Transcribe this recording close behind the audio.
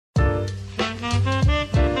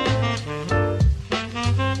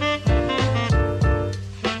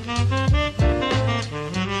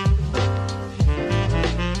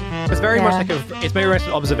very much it's very much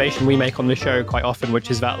an observation we make on the show quite often,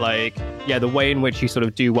 which is that like, yeah, the way in which you sort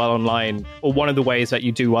of do well online, or one of the ways that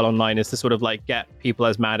you do well online, is to sort of like get people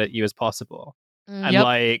as mad at you as possible. And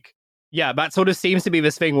like, yeah, that sort of seems to be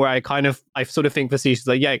this thing where I sort of think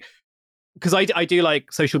facetiously, like, yeah, because I do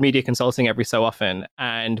like social media consulting every so often,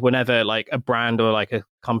 and whenever like a brand or like a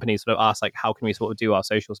company sort of asks like, how can we sort of do our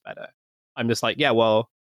socials better, I'm just like, yeah, well,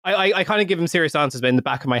 I kind of give them serious answers, but in the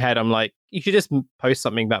back of my head I'm like, you should just post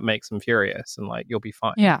something that makes them furious and like you'll be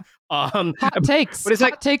fine. Hot takes. But it's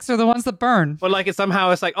hot takes are the ones that burn. But like, it's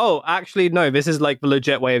like, oh, actually no, this is like the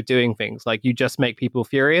legit way of doing things. Like, you just make people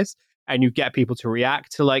furious and you get people to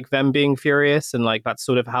react to like them being furious, and like that's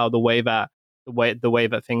sort of how the way that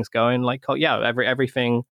things go. And like, oh, yeah,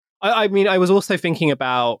 everything. I mean, I was also thinking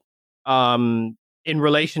about in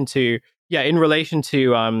relation to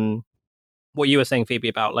what you were saying, Phoebe,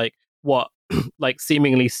 about like what like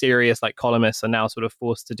seemingly serious like columnists are now sort of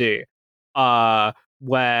forced to do,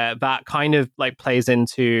 where that kind of like plays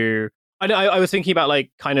into. I was thinking about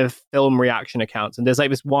like kind of film reaction accounts, and there's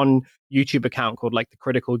like this one YouTube account called like The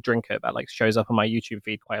Critical Drinker that like shows up on my YouTube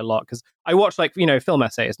feed quite a lot, because I watch like, you know, film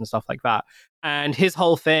essays and stuff like that. And his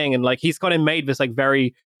whole thing, and like he's kind of made this like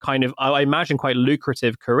very kind of, I imagine, quite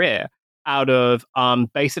lucrative career out of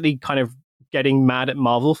basically kind of getting mad at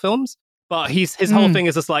Marvel films. But his whole thing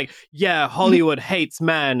is just like, yeah, Hollywood hates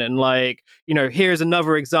men, and like, you know, here's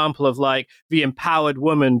another example of like the empowered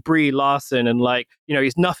woman Brie Larson, and like, you know,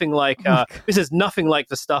 he's nothing like this is nothing like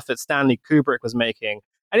the stuff that Stanley Kubrick was making.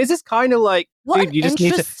 And it's just kind of like, dude, you just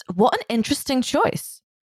need to. What an interesting choice.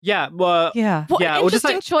 Yeah, well, What an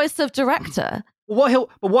interesting choice of director. What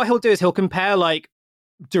he'll do is he'll compare like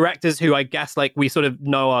directors who I guess like we sort of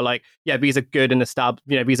know are like, yeah, these are good and established,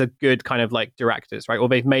 you know, these are good kind of like directors, right? Or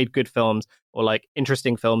they've made good films or like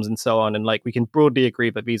interesting films and so on. And like we can broadly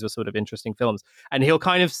agree that these are sort of interesting films. And he'll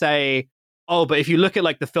kind of say, oh, but if you look at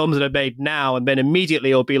like the films that are made now, and then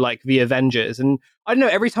immediately it'll be like The Avengers. And I don't know,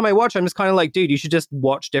 every time I watch, I'm just kind of like, dude, you should just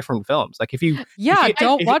watch different films. Like if you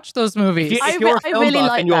don't watch those movies. If you're a film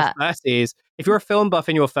buff in your 30s, if you're a film buff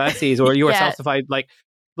in your 30s, or you're a self-certified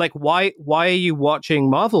like why are you watching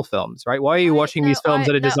Marvel films, right? Why are you watching these films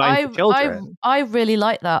that are designed for children? I really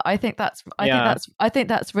like that. I think that's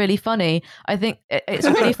really funny. I think it's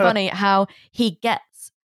really funny how he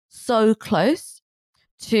gets so close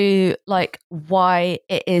to like why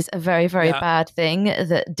it is a very, very bad thing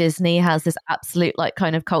that Disney has this absolute like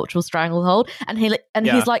kind of cultural stranglehold, and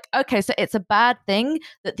he's like, okay, so it's a bad thing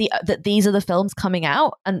that these are the films coming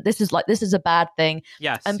out, and this is a bad thing.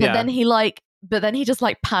 Yes, but then he just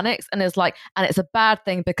like panics and is like, and it's a bad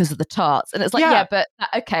thing because of the tarts. And it's like, but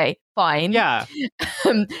okay, fine. Yeah.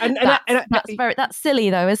 That's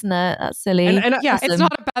silly though, isn't it? That's silly. It's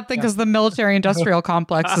not a bad thing because the military industrial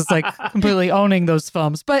complex is like completely owning those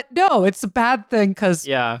films. But no, it's a bad thing because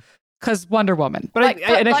Wonder Woman. But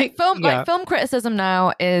film criticism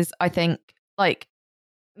now is, I think, like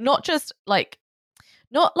not just like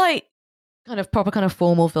not like kind of proper kind of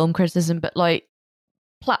formal film criticism, but like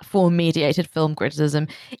platform mediated film criticism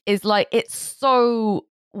is like, it's so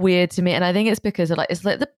weird to me. And I think it's because of like, it's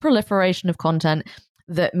like the proliferation of content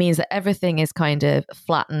that means that everything is kind of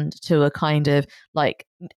flattened to a kind of like,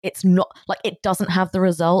 it's not like, it doesn't have the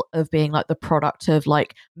result of being like the product of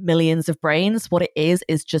like millions of brains. What it is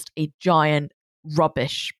just a giant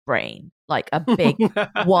rubbish brain, like a big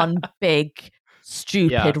one big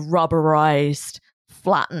stupid rubberized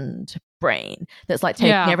flattened brain that's like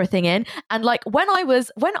taking everything in. And like when I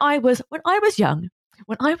was young,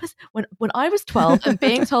 when I was 12 and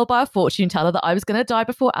being told by a fortune teller that I was going to die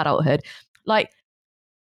before adulthood, like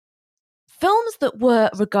films that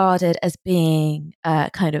were regarded as being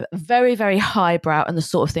kind of very, very highbrow and the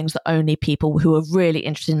sort of things that only people who are really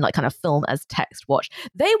interested in like kind of film as text watch,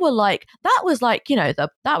 they were like, that was like, you know,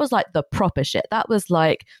 that was like the proper shit. That was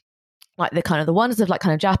like the kind of the ones of like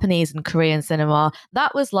kind of Japanese and Korean cinema.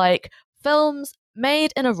 That was like films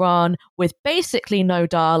made in Iran with basically no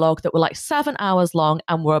dialogue that were like 7 hours long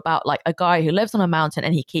and were about like a guy who lives on a mountain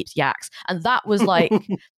and he keeps yaks. And that was like,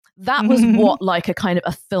 that was what like a kind of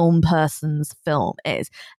a film person's film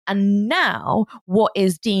is. And now what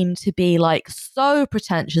is deemed to be like so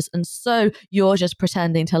pretentious and so you're just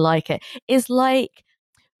pretending to like it is like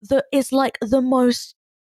the most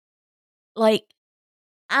like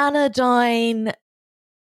anodyne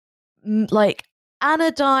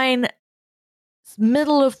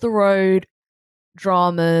middle of the road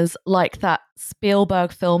dramas, like that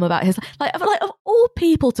Spielberg film about his like of all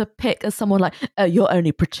people to pick as someone like, oh, you're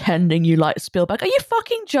only pretending you like Spielberg. Are you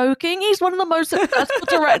fucking joking? He's one of the most successful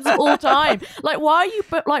directors of all time. Like, why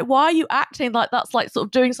are you acting like that's like sort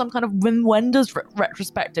of doing some kind of Wim Wenders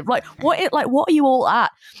retrospective? Like, what are you all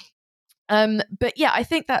at? But yeah, I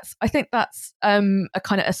think that's a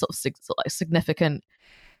kind of a sort of like significant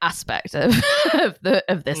aspect of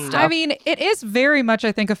this stuff. I mean, it is very much,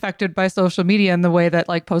 I think, affected by social media in the way that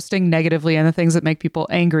like posting negatively and the things that make people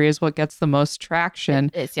angry is what gets the most traction.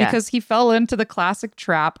 Because he fell into the classic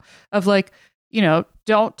trap of like,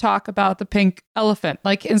 don't talk about the pink elephant.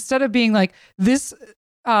 Like, instead of being like, this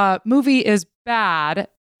movie is bad,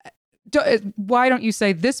 why don't you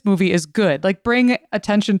say this movie is good? Like, bring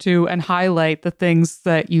attention to and highlight the things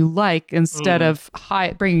that you like instead of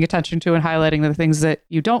bringing attention to and highlighting the things that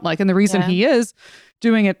you don't like. And the reason he is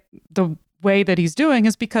doing it the way that he's doing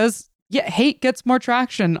is because hate gets more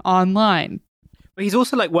traction online. But he's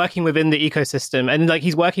also like working within the ecosystem, and like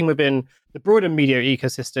he's working within the broader media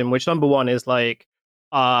ecosystem, which number one is like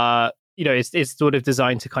it's sort of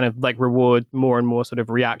designed to kind of like reward more and more sort of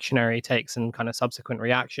reactionary takes and kind of subsequent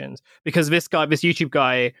reactions. Because this YouTube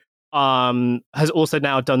guy has also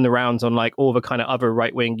now done the rounds on like all the kind of other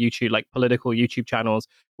right-wing YouTube, like political YouTube channels,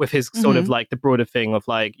 with his sort of like the broader thing of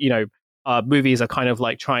like, movies are kind of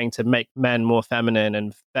like trying to make men more feminine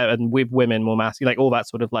and with women more masculine, like all that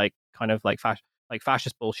sort of like kind of like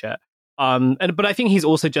fascist bullshit. But I think he's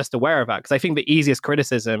also just aware of that, because I think the easiest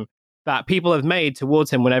criticism that people have made towards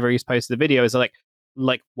him whenever he's posted the videos are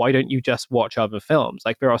like, why don't you just watch other films?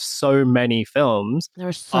 Like, there are so many films. There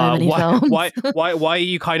are so many films. why are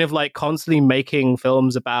you kind of like constantly making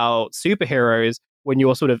films about superheroes when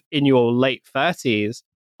you're sort of in your late 30s,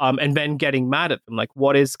 and then getting mad at them? Like,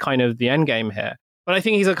 what is kind of the end game here? But I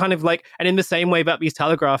think he's a kind of like, and in the same way that these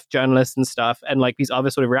Telegraph journalists and stuff and like these other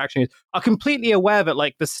sort of reactionaries are completely aware that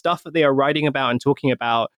like the stuff that they are writing about and talking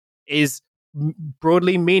about is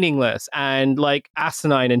broadly meaningless and like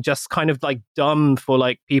asinine and just kind of like dumb for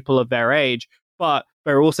like people of their age, but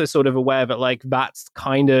they're also sort of aware that like that's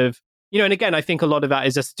kind of, and again, I think a lot of that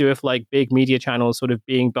is just to do with like big media channels sort of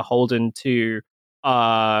being beholden to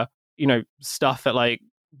stuff that like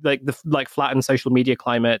the like flattened social media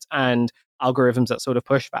climate and algorithms that sort of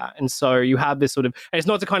push that. And so you have this sort of, and it's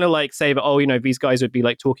not to kind of like say that, these guys would be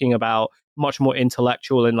like talking about much more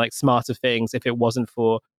intellectual and like smarter things if it wasn't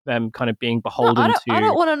for them kind of being beholden to. I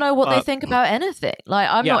don't want to know what they think about anything. Like,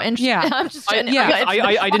 I'm not interested. Yeah. I'm just. I didn't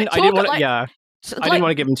want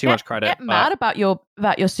to give them too much credit. Get mad about your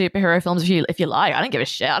superhero films if you like. I don't give a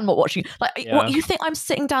shit. I'm not watching. Like, what you think? I'm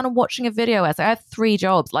sitting down and watching a video essay. I have 3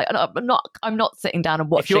 jobs. Like, I'm not sitting down and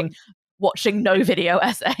watching no video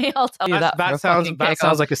essay. I'll tell you that. That sounds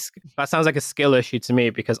like a skill issue to me,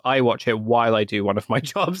 because I watch it while I do one of my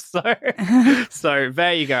jobs. So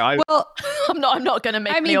there you go. I'm not going to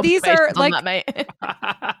make. I mean, these are like that, mate.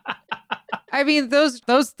 I mean, those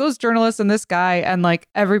journalists and this guy and like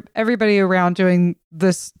everybody around doing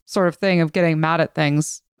this sort of thing of getting mad at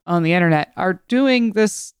things on the internet are doing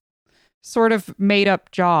this sort of made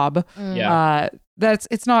up job.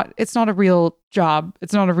 It's not a real job.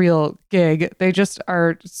 It's not a real gig. They just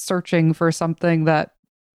are searching for something that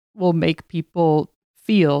will make people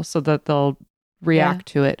feel so that they'll react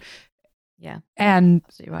to it. Yeah. And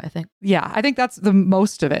absolutely right, I think. Yeah, I think that's the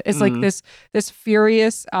most of it. It's like this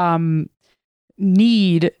furious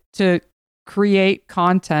need to create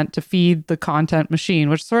content to feed the content machine,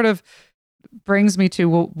 which sort of brings me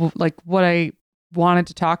to like what I wanted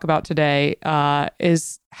to talk about today,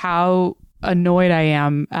 is how annoyed I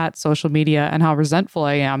am at social media and how resentful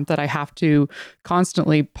I am that I have to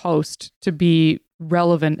constantly post to be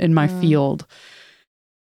relevant in my field.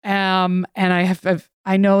 And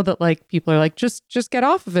I know that like people are like, just get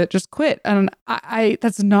off of it, just quit. And I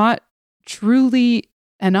that's not truly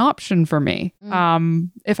an option for me.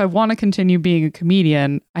 If I want to continue being a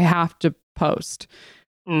comedian, I have to post.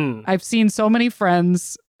 I've seen so many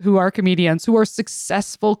friends who are comedians, who are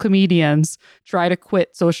successful comedians, try to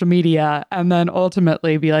quit social media and then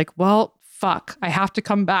ultimately be like, well, fuck, I have to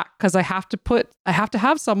come back because I have to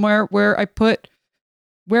have somewhere where I put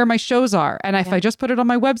where my shows are. And if I just put it on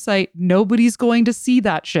my website, nobody's going to see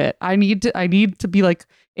that shit. I need to be like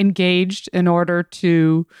engaged in order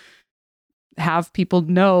to have people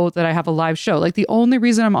know that I have a live show. Like, the only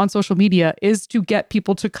reason I'm on social media is to get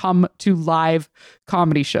people to come to live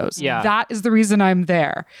comedy shows. Yeah. That is the reason I'm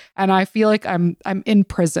there. And I feel like I'm in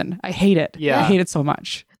prison. I hate it. Yeah. I hate it so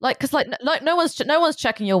much. Like, because no one's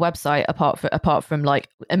checking your website apart from like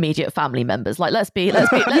immediate family members. Like, let's be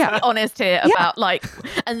honest here about like,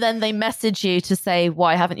 and then they message you to say,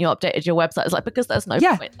 why haven't you updated your website? It's like, because there's no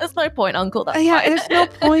point. There's no point, Uncle. That's fine. There's no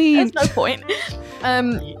point. There's no point.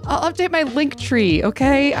 I'll update my link tree.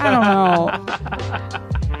 Okay, I don't know.